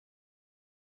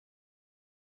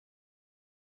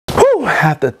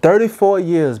After 34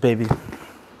 years, baby.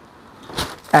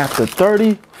 After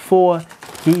 34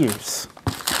 years.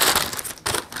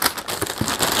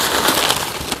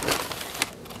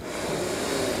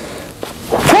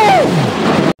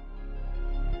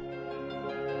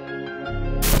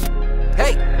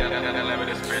 Hey,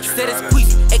 said it's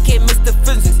Queasy, aka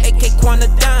Mr.4rensics, aka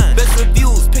Quantadine. Best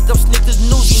reviews, pick up sneakers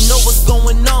news, you know what's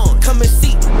going on. Come and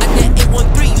see, like that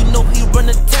 813, you know he run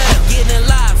the town. Getting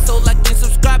live, so like and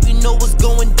subscribe, you know what's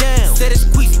going down. Said it's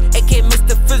Queasy, aka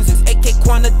Mr.4rensics, aka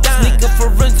Quantadine.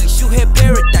 Sneaker4rensics, you hear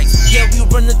paradise, yeah we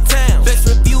run the town. Best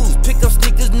reviews, pick up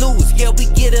sneakers news, yeah we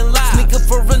getting live.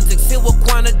 Sneaker4rensics, here with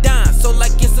Quantadine, so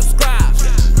like and subscribe.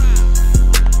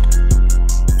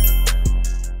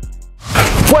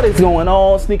 What is going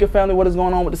on, sneaker family? What is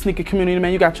going on with the sneaker community,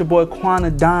 man? You got your boy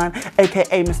Quantadine,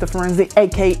 aka Mr.4rensics,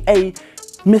 aka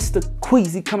Mr.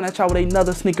 Queasy, coming at y'all with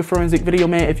another Sneaker4rensics video,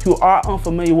 man. If you are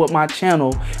unfamiliar with my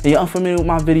channel and you're unfamiliar with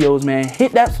my videos, man,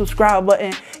 hit that subscribe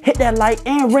button, hit that like,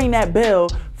 and ring that bell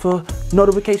for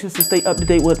notifications to stay up to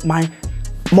date with my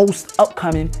most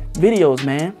upcoming videos,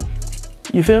 man.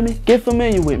 You feel me? Get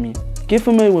familiar with me. Get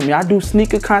familiar with me. I do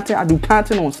sneaker content. I do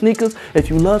content on sneakers. If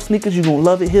you love sneakers, you're going to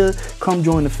love it here. Come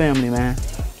join the family, man.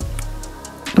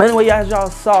 But anyway, as y'all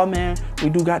saw, man, we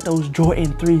do got those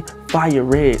Jordan 3 Fire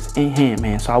Reds in hand,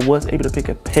 man. So I was able to pick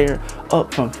a pair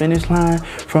up from Finish Line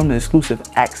from the exclusive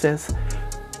access.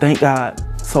 Thank God.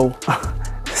 So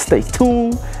stay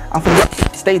tuned.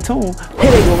 Stay tuned.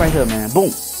 Here they go right here, man. Boom.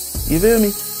 You feel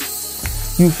me?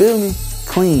 You feel me?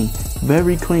 Clean.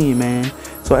 Very clean, man.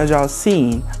 So as y'all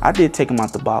seen, I did take them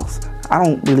out the box. I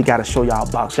don't really gotta show y'all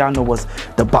box. Y'all know what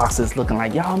the box is looking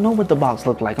like. Y'all know what the box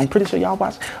look like. I'm pretty sure y'all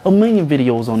watched a million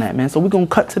videos on that, man. So we're gonna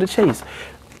cut to the chase.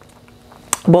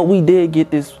 But we did get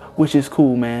this, which is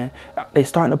cool, man. They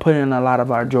starting to put in a lot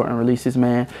of our Jordan releases,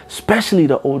 man. Especially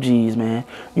the OGs, man.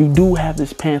 You do have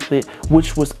this pamphlet,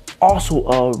 which was also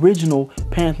an original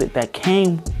pamphlet that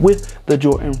came with the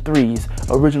Jordan 3's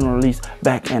original release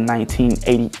back in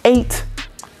 1988.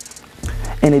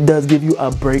 And it does give you a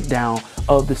breakdown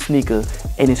of the sneaker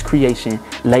and its creation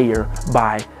layer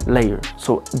by layer.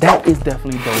 So that is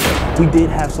definitely dope. We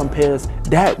did have some pairs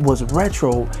that was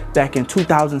retro back in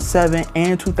 2007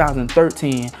 and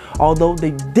 2013, although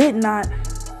they did not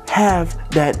have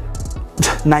that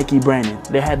Nike branding.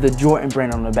 They had the Jordan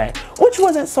brand on the back, which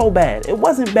wasn't so bad. It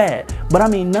wasn't bad, but I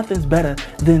mean, nothing's better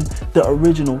than the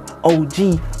original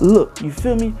OG look. You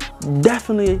feel me?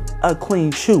 Definitely a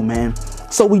clean shoe, man.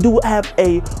 So we do have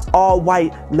a all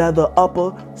white leather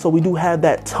upper. So we do have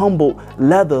that tumbled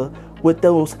leather with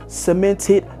those cement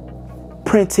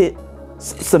printed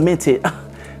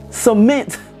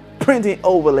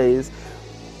overlays.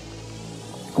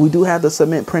 We do have the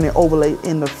cement printed overlay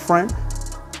in the front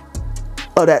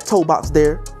of that toe box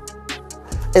there,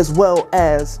 as well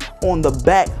as on the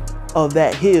back of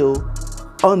that heel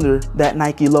under that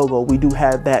Nike logo. We do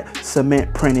have that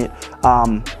cement printed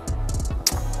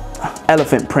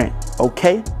elephant print,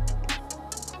 okay,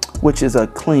 which is a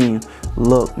clean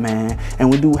look, man.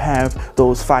 And we do have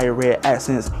those fire red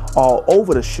accents all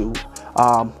over the shoe,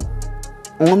 on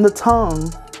the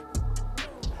tongue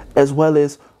as well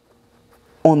as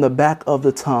on the back of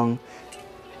the tongue.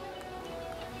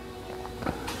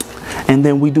 And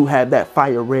then we do have that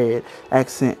fire red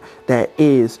accent that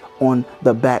is on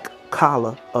the back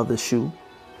collar of the shoe,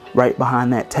 right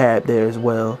behind that tab there as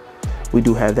well. We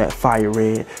do have that fire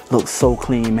red. Looks so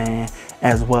clean, man.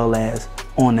 As well as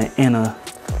on the inner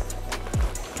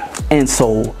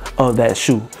insole of that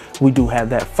shoe, we do have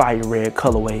that fire red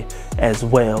colorway as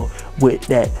well, with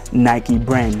that Nike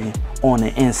branding on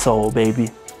the insole, baby.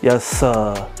 Yes,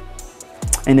 sir.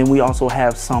 And then we also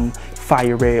have some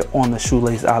fire red on the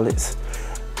shoelace eyelets,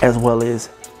 as well as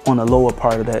on the lower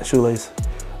part of that shoelace,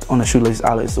 on the shoelace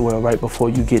eyelets as well, right before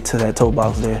you get to that toe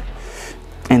box there.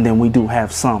 And then we do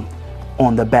have some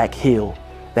on the back heel,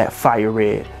 that fire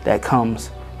red that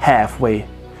comes halfway,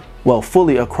 well,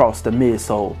 fully across the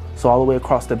midsole. So all the way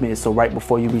across the midsole, right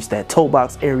before you reach that toe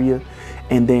box area.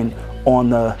 And then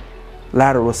on the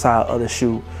lateral side of the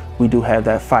shoe, we do have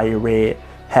that fire red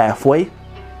halfway.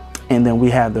 And then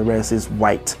we have the rest is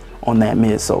white on that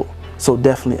midsole. So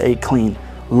definitely a clean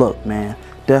look, man.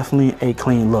 Definitely a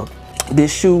clean look.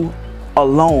 This shoe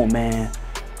alone, man,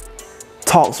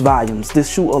 talks volumes.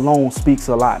 This shoe alone speaks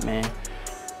a lot, man.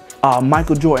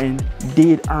 Michael Jordan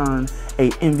did earn a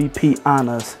MVP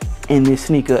honors in this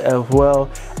sneaker, as well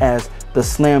as the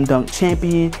slam dunk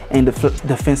champion and the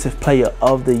defensive player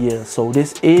of the year. So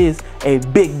this is a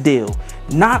big deal,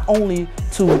 not only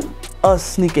to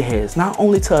us sneakerheads, not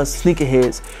only to us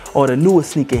sneakerheads or the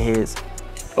newest sneakerheads,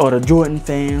 or the Jordan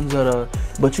fans,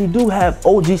 but you do have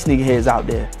OG sneakerheads out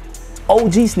there.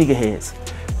 OG sneakerheads.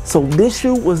 So this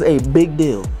shoe was a big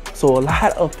deal. So a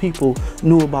lot of people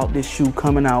knew about this shoe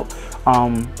coming out.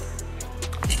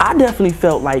 I definitely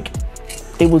felt like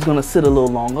it was gonna sit a little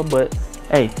longer, but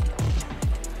hey,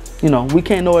 you know, we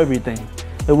can't know everything.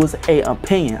 It was an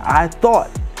opinion. I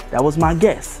thought, that was my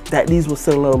guess, that these would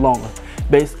sit a little longer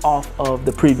based off of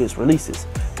the previous releases.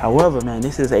 However, man,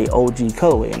 this is a OG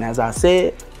colorway, and as I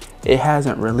said, it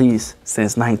hasn't released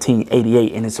since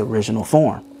 1988 in its original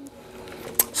form.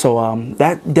 So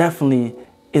that definitely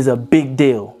is a big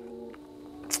deal.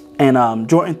 And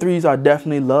Jordan 3s are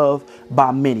definitely loved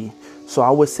by many. So I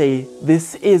would say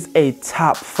this is a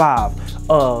top 5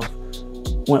 of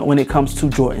when it comes to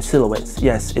Jordan silhouettes.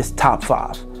 Yes, it's top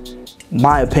 5.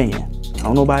 My opinion. I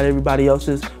don't know about everybody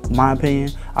else's. My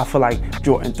opinion, I feel like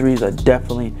Jordan 3s are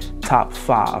definitely top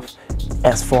 5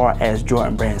 as far as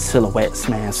Jordan brand silhouettes,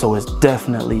 man. So it's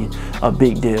definitely a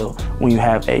big deal when you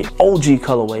have a OG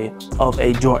colorway of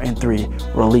a Jordan 3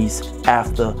 release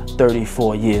after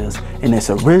 34 years in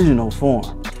its original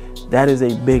form. That is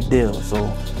a big deal.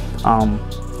 So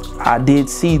I did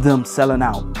see them selling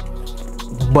out,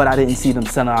 but I didn't see them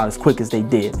selling out as quick as they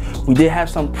did. We did have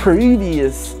some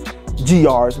previous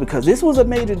GRs, because this was a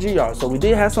major GR. So we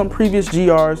did have some previous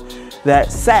GRs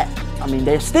that sat. I mean,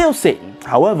 they're still sitting.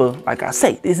 However, like I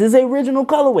say, this is a original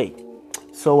colorway.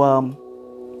 So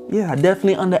yeah, I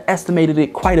definitely underestimated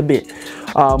it quite a bit.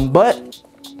 But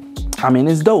I mean,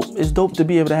 it's dope. It's dope to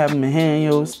be able to have them in hand,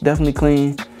 yo. It's definitely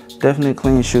clean. Definitely a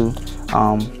clean shoe.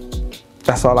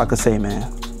 That's all I could say, man.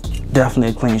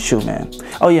 Definitely a clean shoe, man.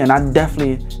 Oh yeah, and I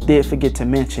definitely did forget to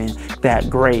mention that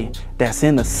gray that's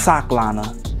in the sock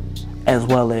liner, as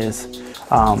well as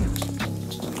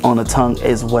on the tongue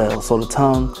as well. So the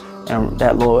tongue and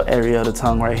that little area of the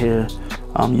tongue right here,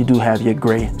 you do have your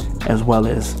gray, as well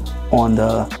as on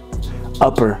the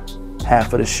upper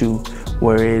half of the shoe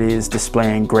where it is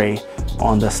displaying gray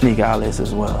on the sneaker eyelets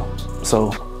as well.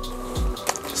 So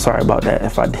sorry about that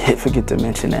if I did forget to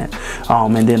mention that.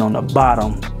 And then on the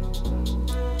bottom,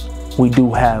 we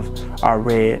do have our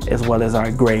red as well as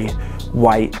our gray,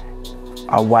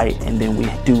 our white, and then we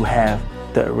do have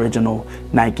the original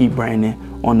Nike branding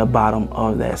on the bottom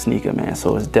of that sneaker, man.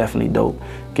 So it's definitely dope.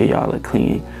 Get y'all a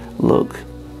clean look.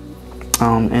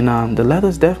 And the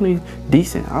leather's definitely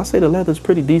decent. I'll say the leather's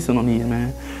pretty decent on these,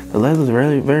 man. The leather's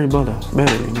very, very buttery,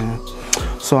 man.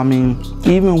 So I mean,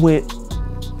 even with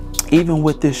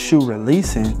this shoe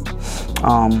releasing,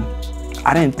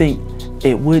 I didn't think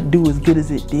it would do as good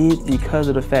as it did, because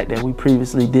of the fact that we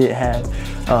previously did have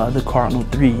the Cardinal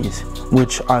 3s,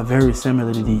 which are very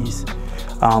similar to these,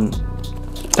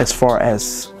 as far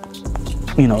as,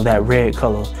 you know, that red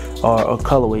color or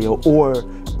colorway or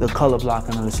the color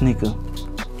blocking of the sneaker.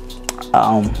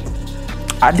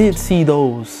 I did see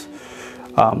those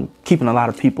keeping a lot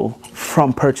of people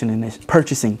from purchasing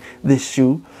this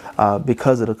shoe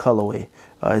because of the colorway.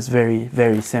 It's very,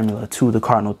 very similar to the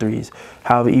Cardinal 3s.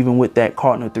 However, even with that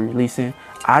Cardinal 3 releasing,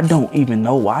 I don't even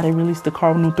know why they released the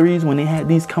Cardinal 3s when they had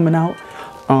these coming out.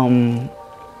 I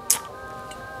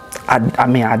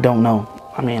mean, I don't know.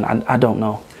 I don't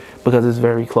know, because it's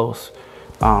very close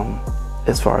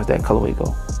as far as that colorway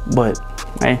go. But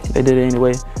hey, they did it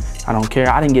anyway. I don't care.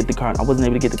 I didn't get the Cardinal. I wasn't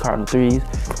able to get the Cardinal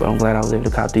 3s, but I'm glad I was able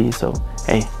to cop these. So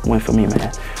hey, win for me,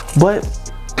 man. But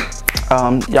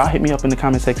y'all hit me up in the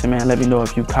comment section, man. Let me know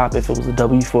if you cop, if it was a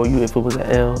W for you, if it was an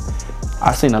L.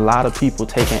 I've seen a lot of people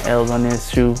taking L's on this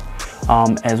shoe,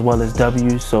 as well as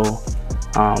W's. So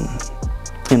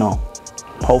you know,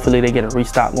 hopefully they get a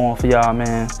restock going for y'all,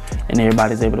 man, and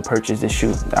everybody's able to purchase this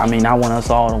shoe. I mean, I want us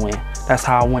all to win. That's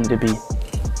how I want it to be.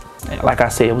 Like I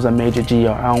said, it was a major GR.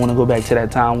 I don't want to go back to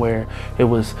that time where it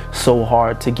was so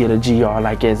hard to get a GR,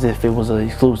 like as if it was an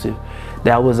exclusive.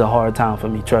 That was a hard time for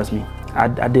me, trust me. I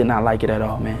did not like it at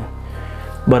all, man.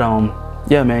 But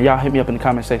yeah, man, y'all hit me up in the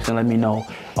comment section. Let me know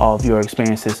of your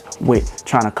experiences with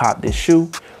trying to cop this shoe.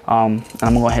 And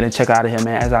I'm gonna go ahead and check out of here,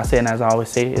 man. As I said, and as I always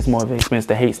say, it's more of an experience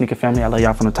to hate. Sneaker family, I love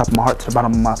y'all from the top of my heart to the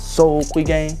bottom of my soul. Quick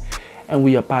game, and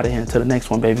we up out of here until the next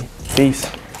one, baby. Peace.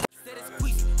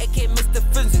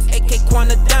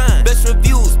 Best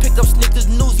reviews, pick up sneakers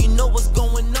news, you know what's going on.